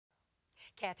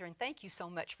Catherine, thank you so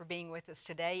much for being with us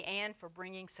today and for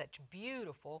bringing such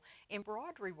beautiful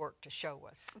embroidery work to show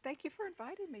us. Thank you for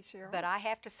inviting me, Cheryl. But I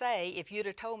have to say, if you'd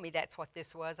have told me that's what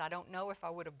this was, I don't know if I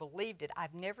would have believed it.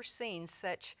 I've never seen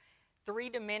such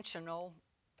three-dimensional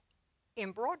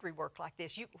embroidery work like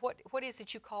this. What is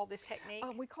it you call this technique?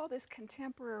 We call this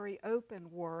contemporary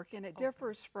open work, and it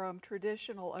differs from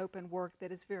traditional open work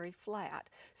that is very flat.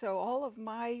 So all of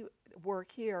my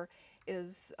work here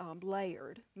is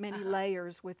layered, many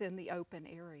layers within the open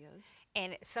areas.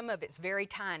 And some of it's very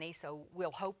tiny, so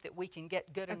we'll hope that we can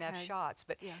get good enough shots.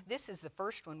 But this is the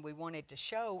first one we wanted to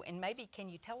show, and maybe can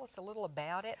you tell us a little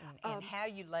about it and how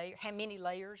you layer, how many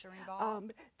layers are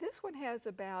involved? This one has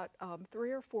about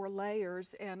 3 or 4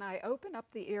 layers, and I open up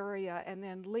the area and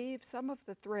then leave some of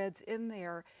the threads in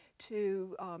there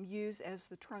to use as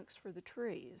the trunks for the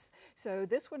trees. So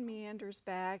this one meanders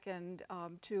back and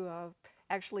to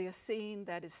actually a scene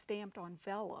that is stamped on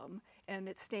vellum, and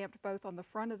it's stamped both on the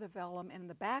front of the vellum and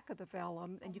the back of the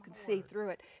vellum, and you can see through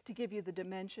it to give you the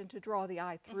dimension to draw the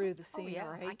eye through the scenery.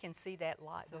 Oh yeah, I can see that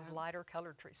light, those lighter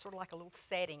colored trees, sort of like a little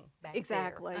setting back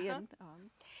exactly. there.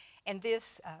 And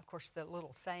this, of course, the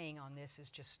little saying on this is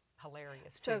just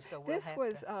hilarious too. So we'll this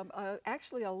was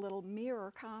actually a little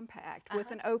mirror compact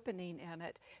with an opening in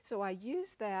it. So I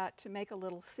used that to make a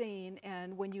little scene,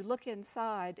 and when you look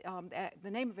inside,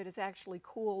 the name of it is actually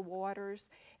Cool Waters.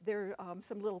 There are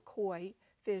some little koi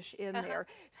fish in there.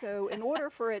 So in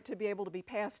order for it to be able to be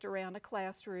passed around a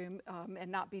classroom and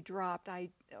not be dropped, I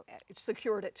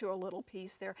secured it to a little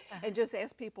piece there and just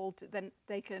asked people to, then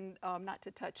they can not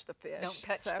to touch the fish. Don't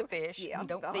touch the fish. Yeah,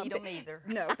 don't feed them either.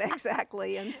 No,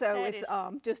 exactly. And so it's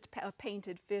just a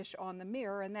painted fish on the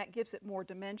mirror, and that gives it more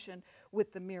dimension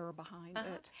with the mirror behind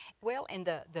it. Well, and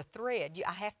the thread,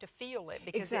 I have to feel it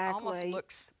because it almost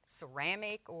looks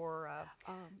ceramic or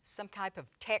some type of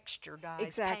textured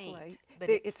paint. But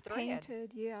it's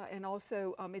painted, yeah, and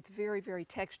also it's very, very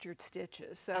textured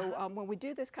stitches. So when we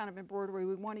do this kind of embroidery,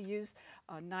 we want to use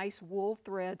nice wool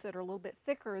threads that are a little bit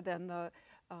thicker than the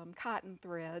cotton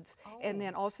threads, and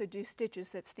then also do stitches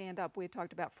that stand up. We had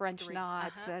talked about French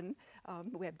knots, and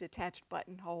we have detached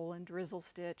buttonhole and drizzle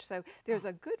stitch. So there's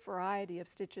a good variety of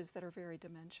stitches that are very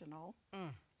dimensional.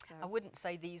 So. I wouldn't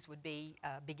say these would be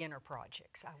beginner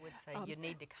projects. I would say you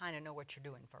need to kind of know what you're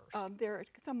doing first. They're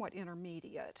somewhat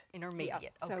intermediate.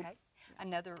 Intermediate, yeah. Okay.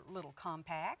 Another little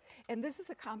compact. And this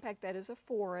is a compact that is a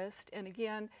forest, and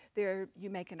again, there you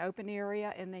make an open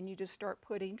area and then you just start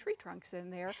putting tree trunks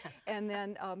in there, and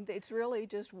then it's really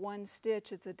just one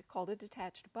stitch. It's called a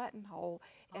detached buttonhole,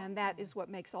 and that is what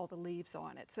makes all the leaves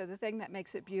on it. So the thing that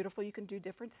makes it beautiful, you can do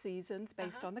different seasons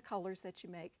based on the colors that you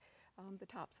make the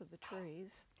tops of the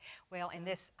trees. Well, and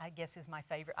this, I guess, is my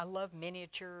favorite. I love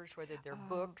miniatures, whether they're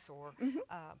books or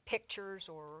pictures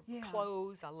or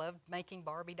clothes. I loved making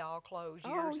Barbie doll clothes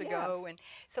years ago. And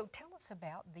so tell us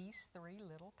about these 3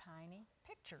 little tiny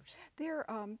pictures. They're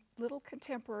little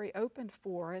contemporary open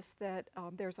forests that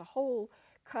there's a hole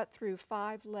cut through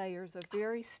 5 layers of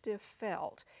very stiff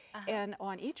felt. And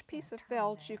on each piece of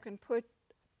felt, you can put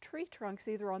tree trunks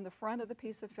either on the front of the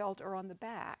piece of felt or on the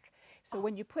back. So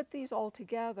when you put these all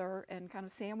together and kind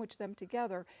of sandwich them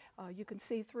together, you can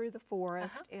see through the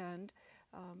forest, and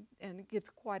it gives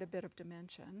quite a bit of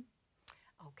dimension.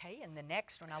 Okay, and the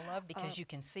next one I love because you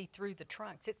can see through the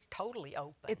trunks. It's totally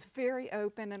open. It's very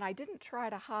open, and I didn't try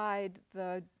to hide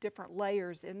the different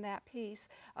layers in that piece.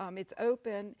 It's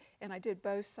open, and I did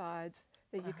both sides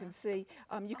that you can see.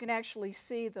 You can actually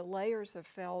see the layers of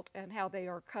felt and how they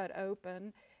are cut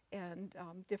open, and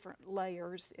different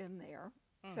layers in there.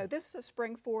 So this is a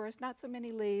spring forest, not so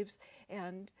many leaves,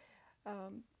 and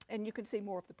you can see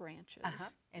more of the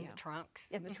branches. And the trunks.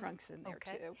 And the trunks in there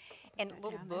too. And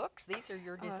little books, these are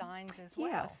your designs as well.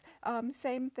 Yes,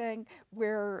 same thing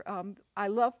where I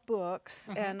love books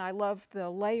and I love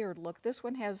the layered look. This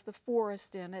one has the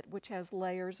forest in it, which has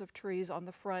layers of trees on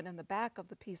the front and the back of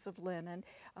the piece of linen.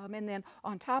 And then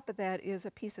on top of that is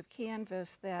a piece of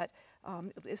canvas that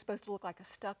is supposed to look like a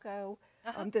stucco.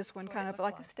 This one kind of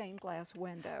like a stained glass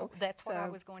window. Oh, that's what I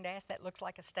was going to ask. That looks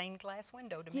like a stained glass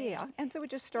window to me. Yeah, and so we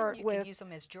just start you with... You can use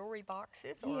them as jewelry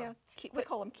boxes? Or we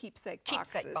call them keepsake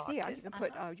boxes. Yeah, you can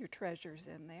put your treasures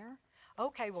in there.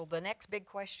 Okay, well, the next big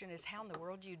question is how in the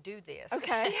world do you do this?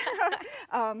 Okay.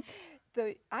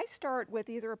 I start with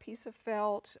either a piece of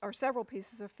felt or several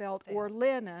pieces of felt or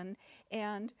linen,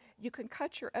 and you can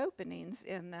cut your openings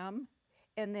in them,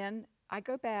 and then I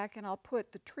go back and I'll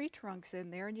put the tree trunks in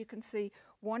there, and you can see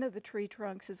one of the tree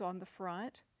trunks is on the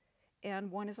front and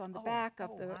one is on the back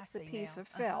of the piece of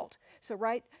felt. So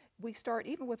we start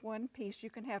even with one piece, you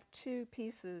can have 2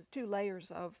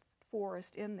 layers of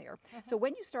forest in there. So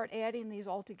when you start adding these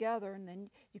all together, and then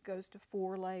it goes to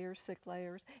 4 layers, 6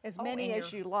 layers, as many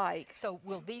as you like. So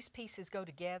will these pieces go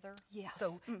together? Yes.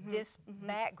 So this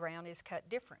background is cut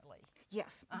differently.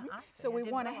 Yes. I see. So I we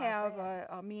didn't want to realize have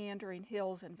that. meandering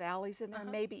hills and valleys in there,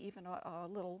 maybe even a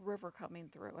little river coming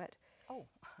through it. Oh.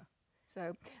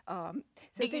 So,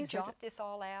 Do you jot this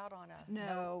all out on a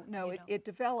No, note, it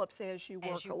develops as you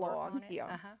work along. on it?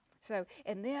 Yeah. So,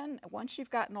 and then once you've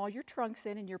gotten all your trunks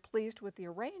in and you're pleased with the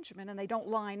arrangement and they don't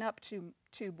line up too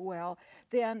well,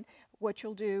 then what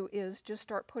you'll do is just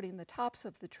start putting the tops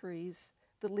of the trees,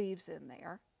 the leaves in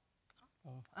there.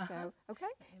 So, okay,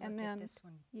 and then this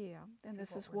one. yeah, and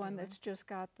this is what we're one doing. that's just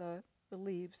got the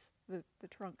leaves, the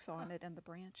trunks on it and the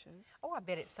branches. Oh, I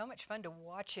bet it's so much fun to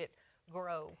watch it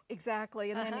grow.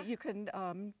 Exactly, and then you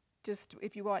can just,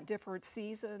 if you want different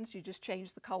seasons, you just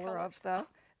change the color of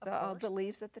the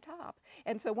leaves at the top.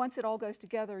 And so once it all goes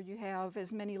together, you have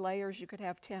as many layers. You could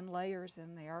have 10 layers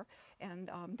in there,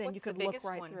 and then you could look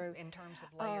right through. In terms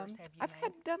of layers, have you I've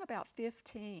made? done about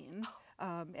 15,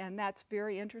 and that's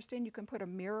very interesting. You can put a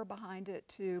mirror behind it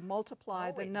to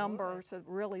multiply the it number would. so it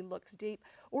really looks deep,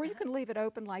 or you can leave it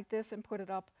open like this and put it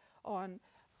up on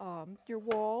your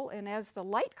wall, and as the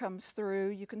light comes through,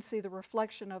 you can see the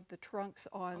reflection of the trunks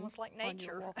on Almost like on your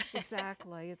nature. wall.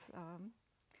 Exactly. It's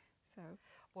so.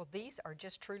 Well, these are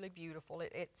just truly beautiful.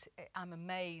 I'm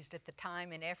amazed at the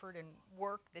time and effort and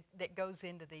work that goes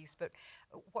into these, but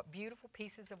what beautiful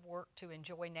pieces of work to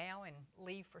enjoy now and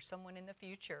leave for someone in the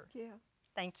future. Yeah.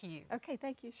 Thank you. Okay.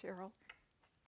 Thank you, Sheryl.